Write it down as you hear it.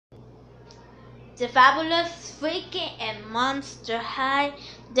The Fabulous Freaky and Monster High,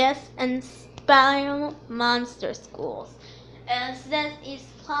 Death and Spiral Monster Schools. And this is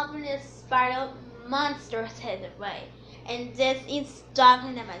popular spiral monsters head away. And this is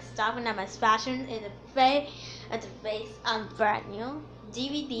stopping my fashion in the face on brand new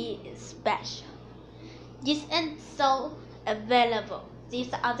DVD special. This is so available.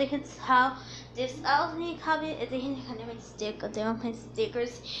 These articles how this only copy edition can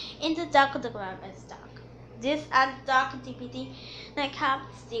stickers in the document stock. This are dark DVD that comes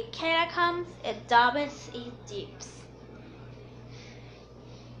the comes and doubles in dips.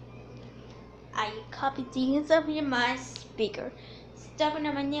 I copy these of my speaker. Stock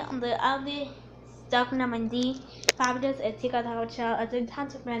number on the audio. Stock number D. Fabulous at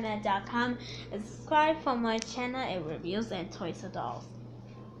TikTok@TikTok.com. Subscribe for my channel and reviews and toys and dolls.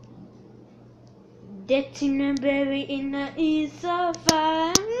 Dating a berry in the is so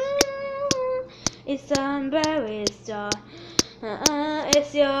fun. It's a berry store.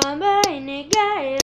 It's your berry guy.